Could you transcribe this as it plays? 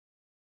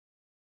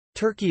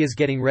Turkey is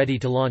getting ready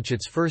to launch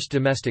its first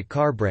domestic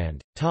car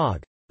brand,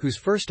 Togg, whose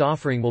first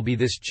offering will be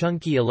this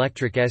chunky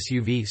electric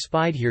SUV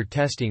Spied, here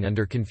testing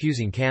under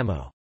confusing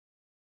camo.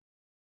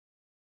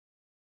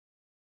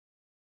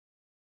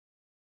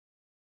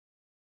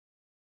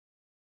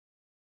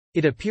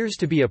 It appears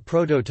to be a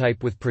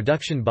prototype with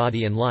production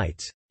body and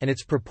lights, and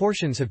its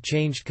proportions have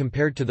changed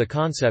compared to the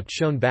concept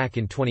shown back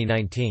in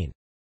 2019.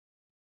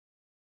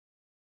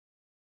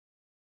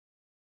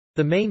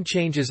 The main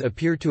changes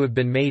appear to have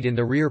been made in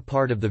the rear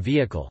part of the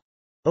vehicle.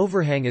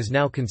 Overhang is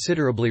now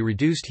considerably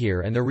reduced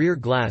here and the rear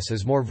glass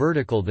is more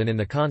vertical than in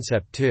the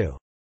concept too.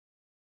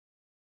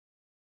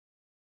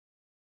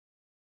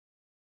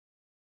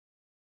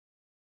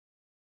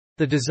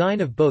 The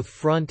design of both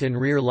front and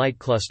rear light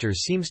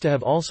clusters seems to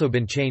have also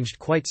been changed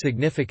quite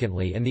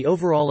significantly, and the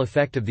overall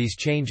effect of these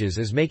changes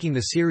is making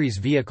the series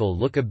vehicle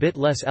look a bit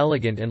less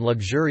elegant and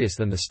luxurious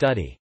than the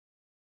Study.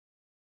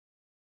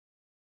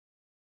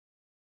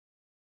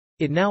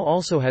 It now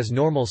also has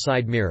normal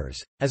side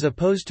mirrors, as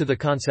opposed to the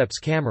concept's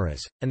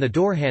cameras, and the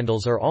door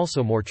handles are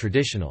also more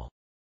traditional.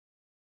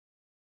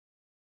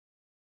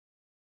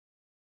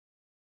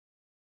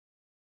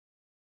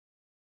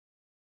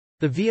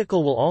 The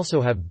vehicle will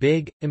also have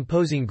big,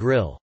 imposing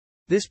grille.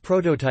 This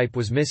prototype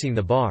was missing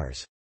the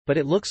bars. But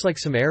it looks like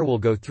some air will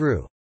go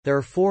through. There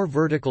are 4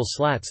 vertical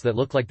slats that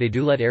look like they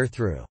do let air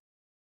through.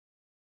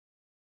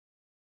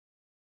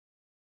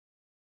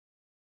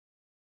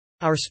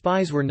 Our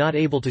spies were not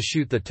able to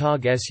shoot the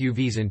Togg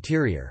SUV's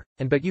interior,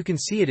 but you can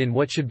see it in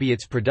what should be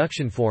its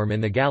production form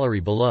in the gallery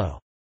below.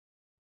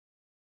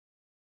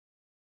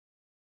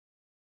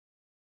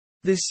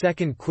 This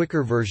second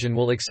quicker version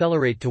will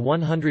accelerate to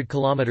 100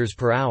 km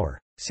per hour,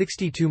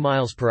 62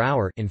 miles per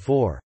hour in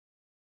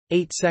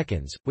 4.8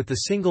 seconds, with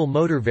the single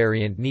motor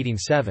variant needing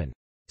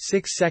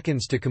 7.6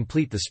 seconds to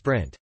complete the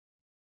sprint.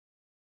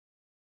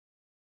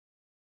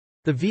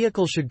 The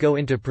vehicle should go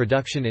into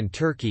production in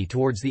Turkey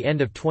towards the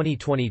end of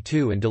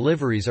 2022 and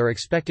deliveries are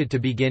expected to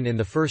begin in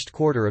the first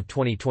quarter of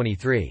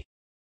 2023.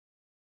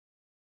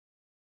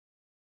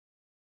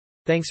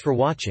 Thanks for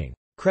watching.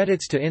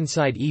 Credits to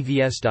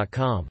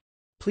InsideEVS.com.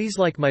 Please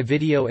like my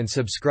video and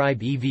subscribe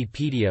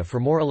EVPedia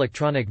for more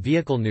electronic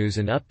vehicle news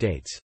and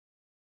updates.